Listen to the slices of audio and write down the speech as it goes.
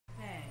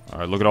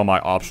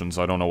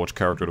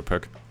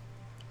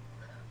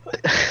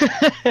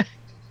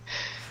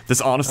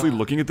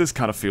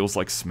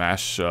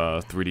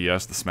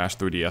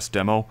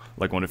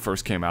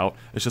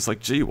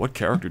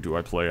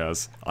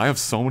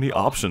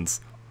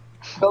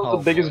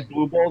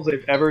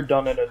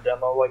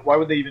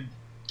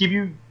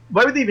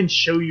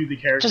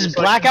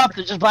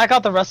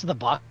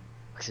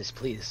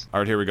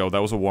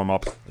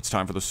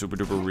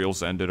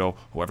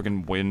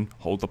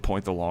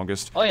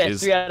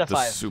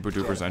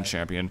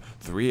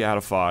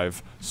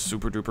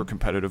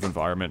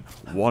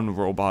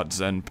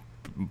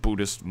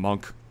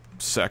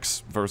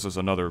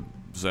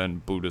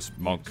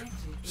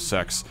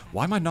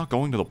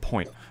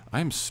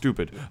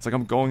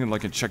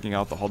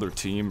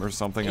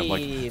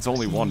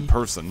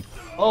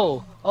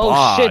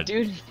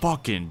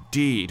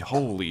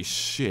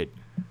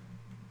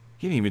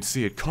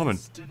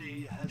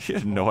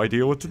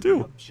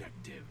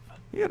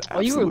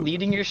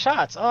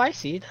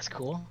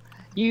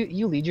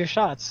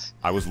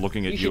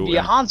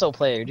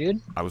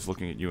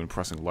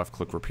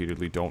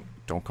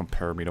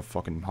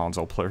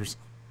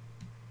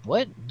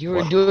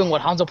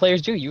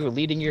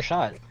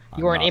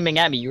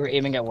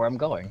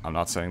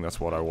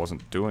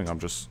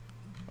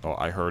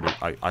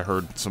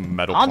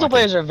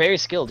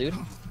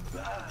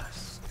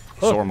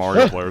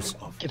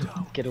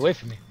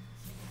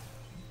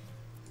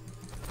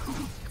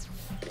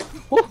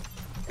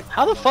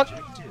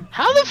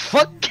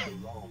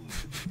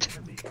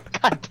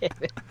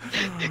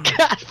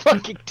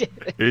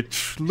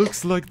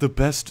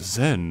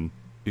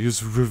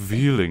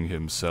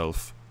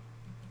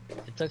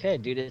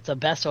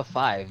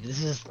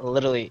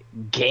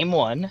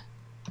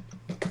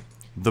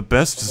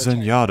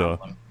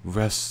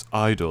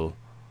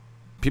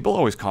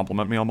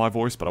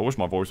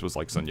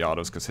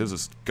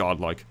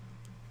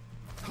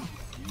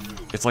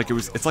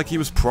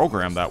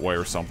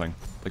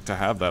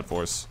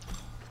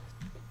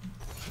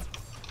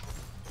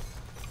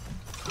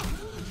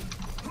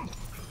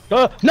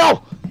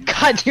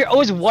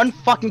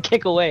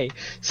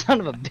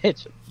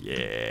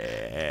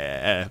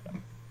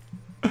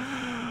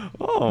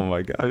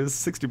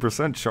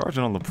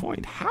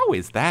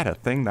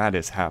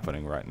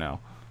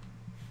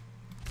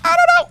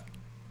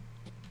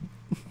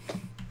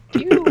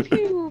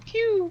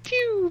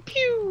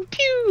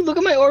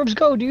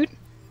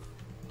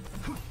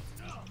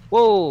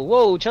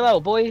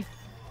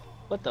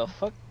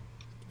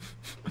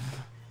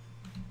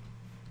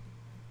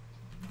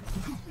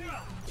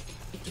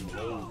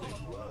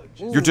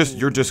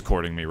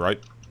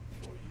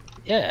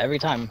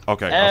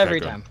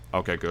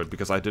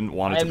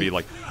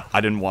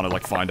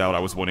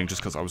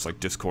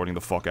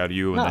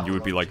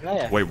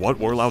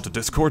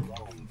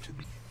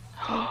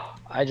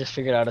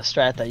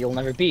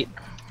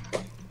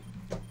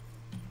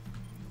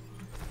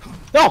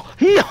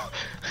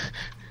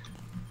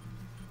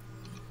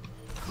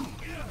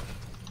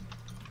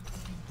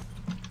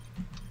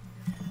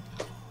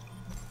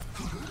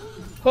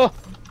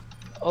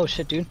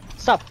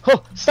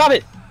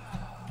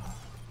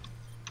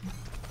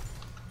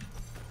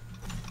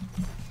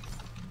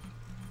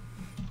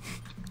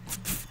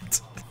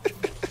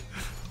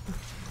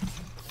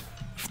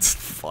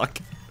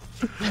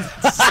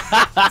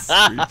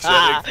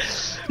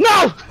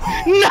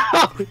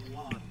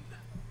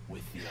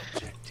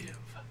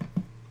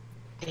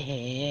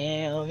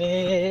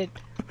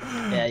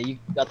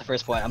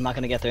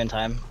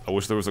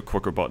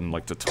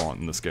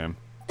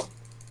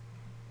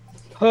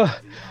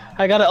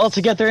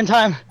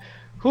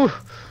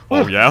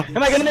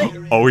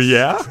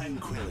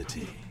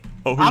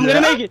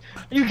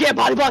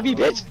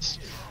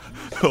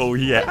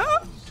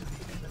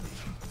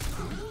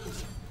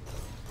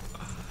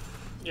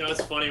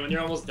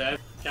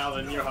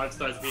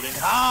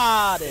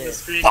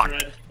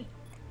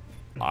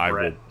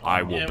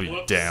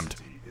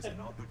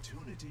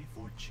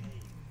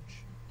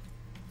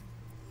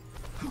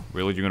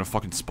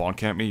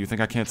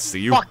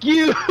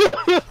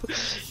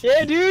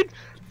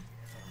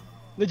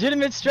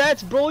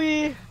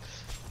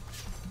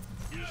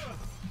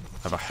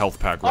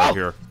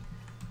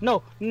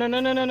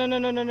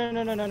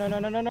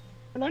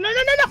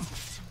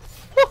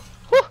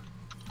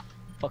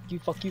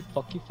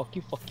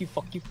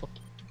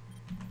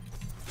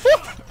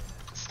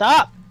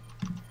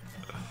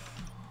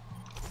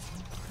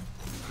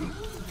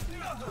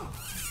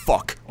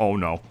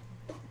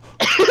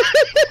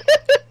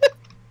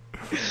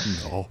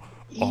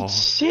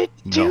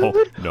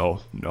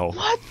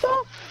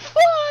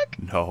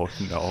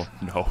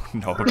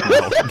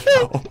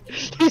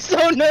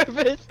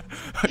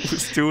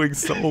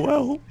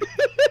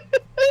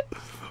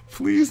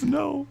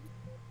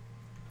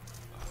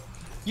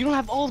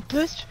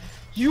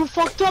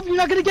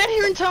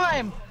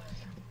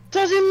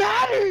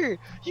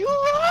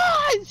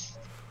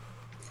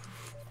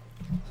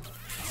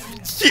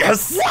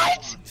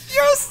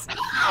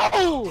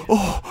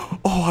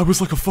Oh, I was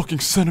like a fucking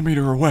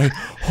centimeter away.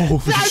 Holy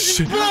That's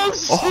shit.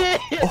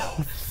 bullshit!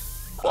 Oh,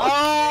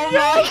 Oh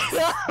my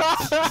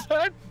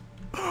god!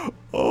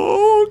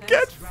 oh,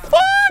 get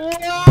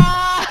fucked!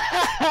 Wow!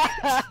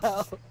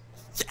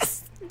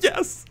 Yes,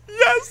 yes,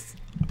 yes!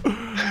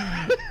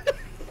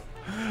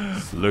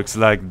 Looks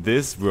like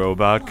this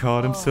robot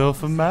caught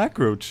himself a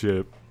macro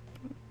chip.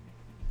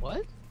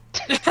 What?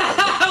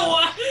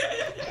 What?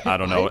 I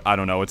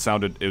don't know. It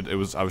sounded. It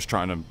was. I was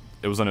trying to.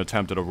 It was an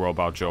attempt at a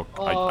robot joke.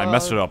 I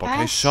messed it up. Okay,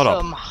 That's shut up.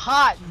 some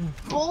hot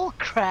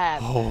bullcrap.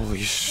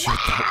 Holy shit!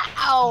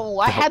 Ow!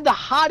 I had the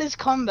hottest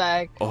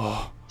comeback.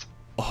 Oh,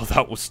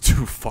 that was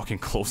too fucking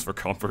close for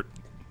comfort.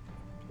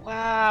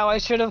 Wow! I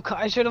should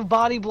have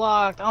body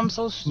blocked. I'm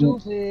so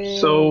stupid.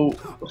 So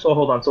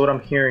hold on. So what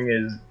I'm hearing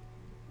is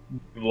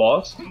you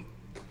lost.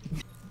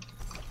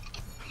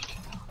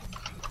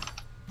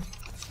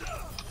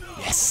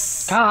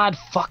 Yes. God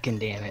fucking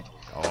damn it.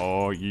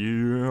 Oh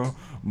yeah,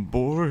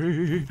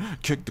 boy,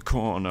 kick the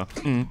corner.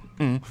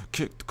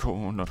 Kick the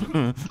corner.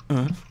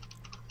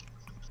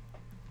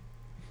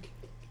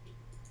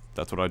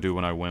 That's what I do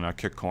when I win. I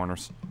kick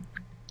corners,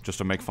 just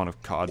to make fun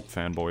of COD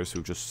fanboys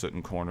who just sit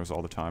in corners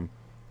all the time.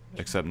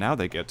 Except now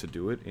they get to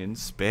do it in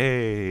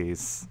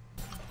space.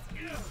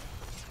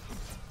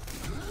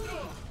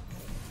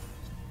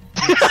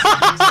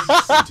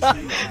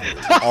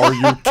 Are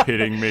you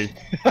kidding me?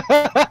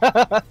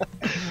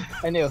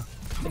 I knew,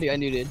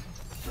 dude.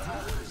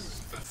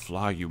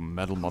 Fly, you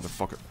metal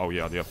motherfucker. Oh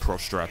yeah, pro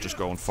strat just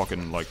going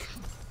fucking like,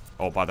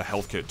 oh, by the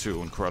health kit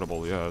too.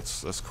 Incredible. Yeah,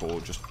 that's cool.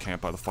 Just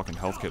camp by the fucking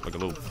health kit like a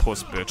little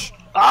puss bitch.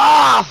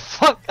 Ah,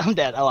 fuck! I'm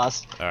dead. I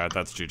lost. Alright,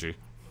 that's GG.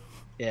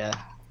 Yeah,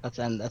 that's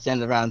the end of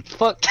the round.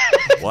 Fuck.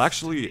 Well,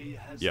 actually,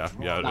 yeah, it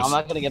No, is. I'm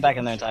not gonna get back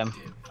in there in time.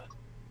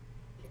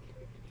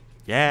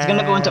 Yeah. It's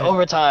gonna go into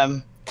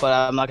overtime, but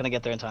I'm not gonna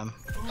get there in time.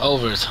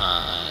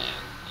 Overtime.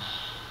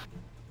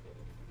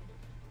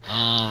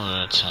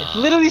 It's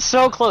literally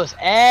so close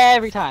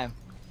every time.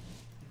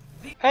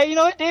 Hey, you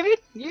know what, David?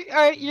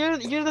 Alright,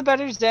 you're the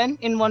better Zen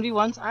in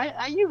 1v1s.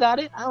 You got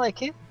it. I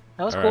like it.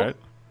 That was cool. Alright.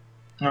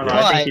 I don't know.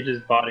 I think he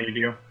just bodied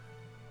you.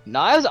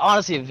 No, it was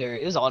honestly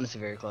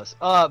very close.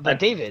 But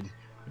David,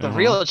 the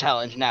real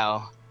challenge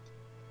now.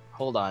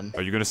 Hold on.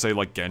 Are you gonna say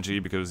like Genji?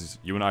 Because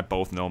you and I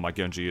both know my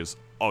Genji is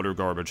utter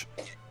garbage.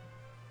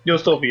 You'll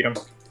still beat him.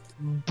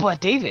 But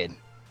David.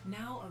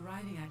 Now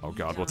arriving at Oh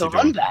god, what's The he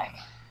doing? run back.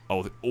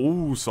 Oh,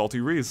 ooh,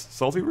 salty Reese.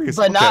 Salty Reese.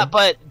 But okay. not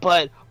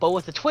but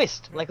with a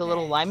twist, like a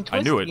little lime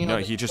twist. I knew it. You know,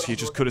 No, he just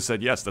could have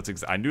said yes.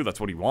 I knew that's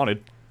what he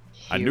wanted.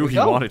 I Here knew we he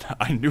go. wanted.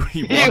 I knew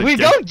he wanted. Here we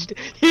go.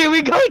 Here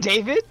we go,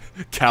 David.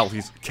 Cal,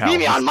 Meet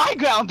me on my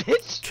ground,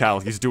 bitch.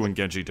 Cal, he's doing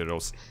Genji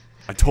Dittos.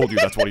 I told you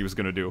that's what he was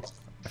gonna do.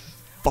 I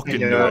fucking You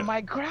knew know it. On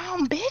my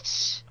ground,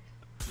 bitch.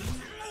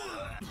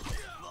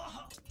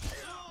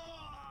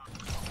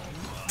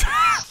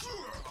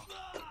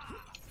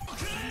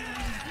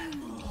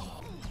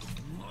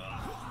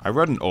 I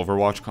read an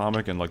Overwatch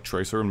comic and like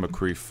Tracer and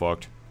McCree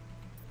fucked.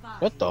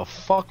 What the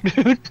fuck,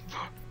 dude?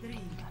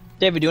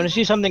 David, do you want to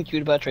see something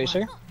cute about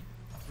Tracer?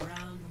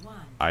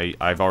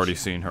 I've already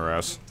seen her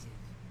ass.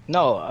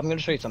 No, I'm gonna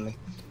show you something.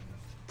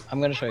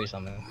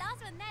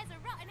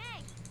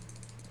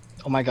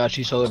 Oh my god,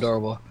 she's so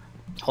adorable.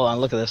 Hold on,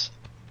 look at this.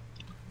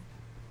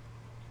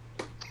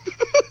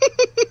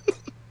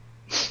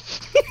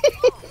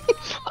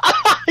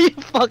 You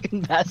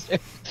fucking bastard.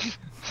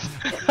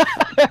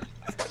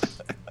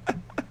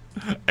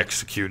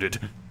 Executed.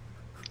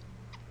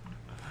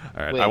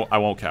 Alright, Wait. I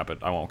won't cap it.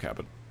 I won't cap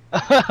it.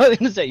 I was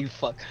gonna say you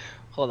fuck.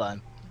 Hold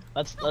on.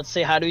 Let's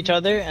say hi to each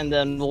other and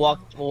then we'll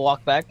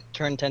walk back,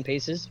 turn 10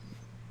 paces.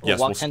 We'll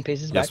walk 10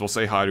 paces back. Yes, we'll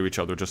say hi to each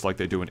other just like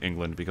they do in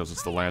England because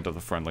it's the land of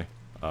the friendly.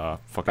 Fucking.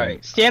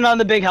 Alright, stand on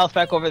the big health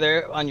pack over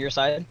there on your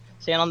side.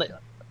 Stand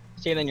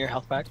in your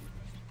health pack.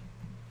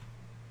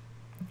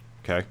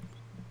 Okay.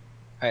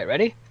 Alright,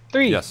 ready?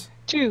 3, Yes.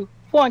 2,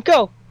 1,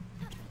 go!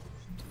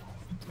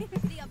 The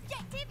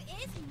objective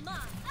is mine.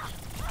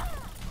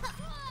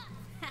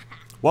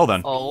 Well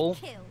then. Oh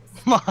Kills.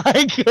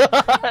 my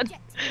god!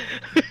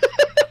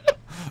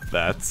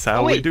 That's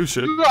how Oh, we wait, do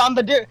shit.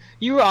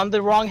 you were on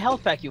the wrong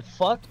health pack, you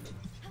fuck.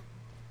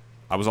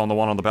 I was on the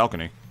one on the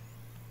balcony.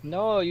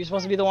 No, you're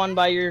supposed to be the one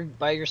by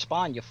your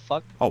spawn, you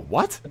fuck. Oh,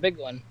 what? The big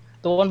one.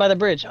 The one by the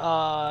bridge.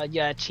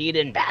 Yeah,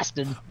 cheating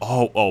bastard.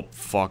 Oh,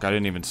 fuck. I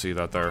didn't even see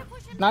that there.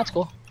 No, it's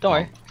cool. Don't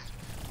worry.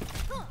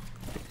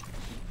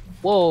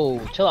 Whoa,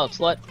 chill out,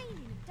 slut.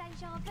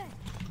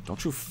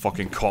 Don't you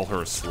fucking call her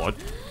a slut.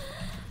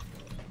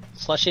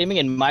 Slut shaming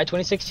in my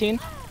 2016?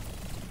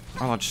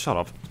 Oh, shut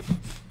up.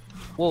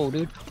 Whoa,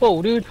 dude.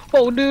 Whoa, dude.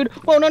 Whoa, dude.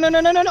 Whoa,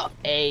 no.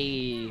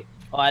 Hey.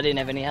 Oh, I didn't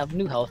have any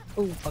new health.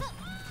 Oh, fuck.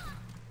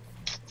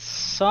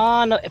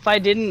 Son, if I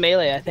didn't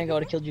melee, I think I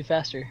would have killed you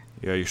faster.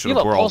 Yeah, you should You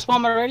have have a pulse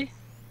brawled. bomb already?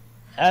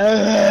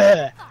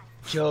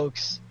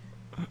 Jokes.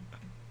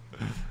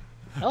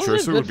 That was a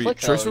Tracer good would be flick,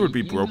 Tracer though. would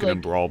be You, broken like,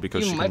 in Brawl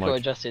because you she can like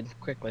micro-adjusted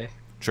quickly.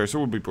 Tracer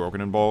would be broken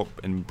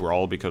in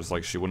Brawl because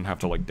like she wouldn't have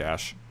to like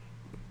dash.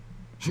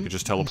 She could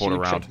just teleport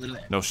would around.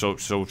 trip. No, so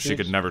she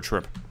could never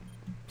trip.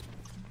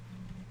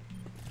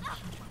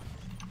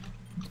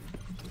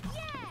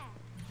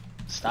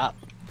 stop.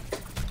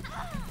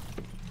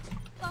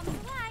 Bombs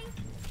away.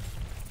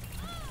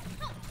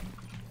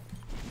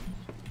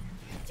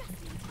 Just in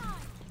time.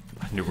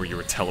 I knew where you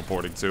were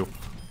teleporting to.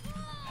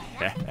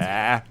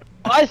 I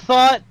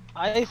thought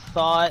I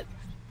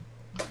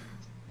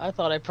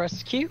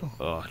pressed Q.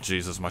 Oh,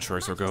 Jesus, my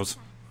tracer goes.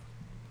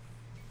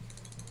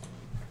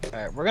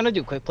 Alright, we're gonna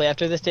do quick play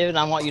after this, David.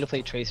 I want you to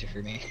play Tracer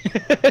for me.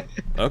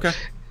 Okay.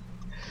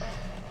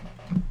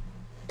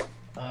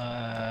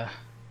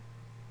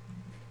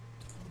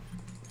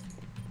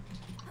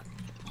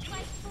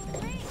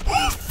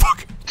 Oh,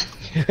 fuck!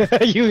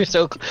 You were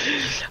so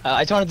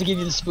I just wanted to give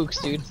you the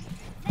spooks, dude.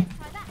 Let's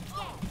try that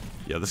again.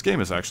 Yeah, this game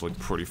is actually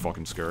pretty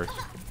fucking scary.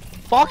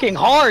 Fucking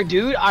hard,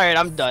 dude. Alright,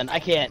 I'm done. I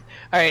can't.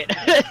 Alright.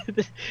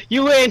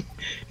 You win!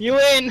 You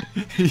win!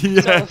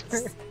 Yes!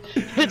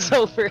 It's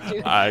over,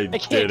 dude. I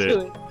can't did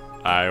do it.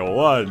 I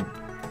won.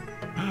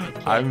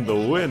 I'm the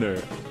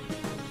winner.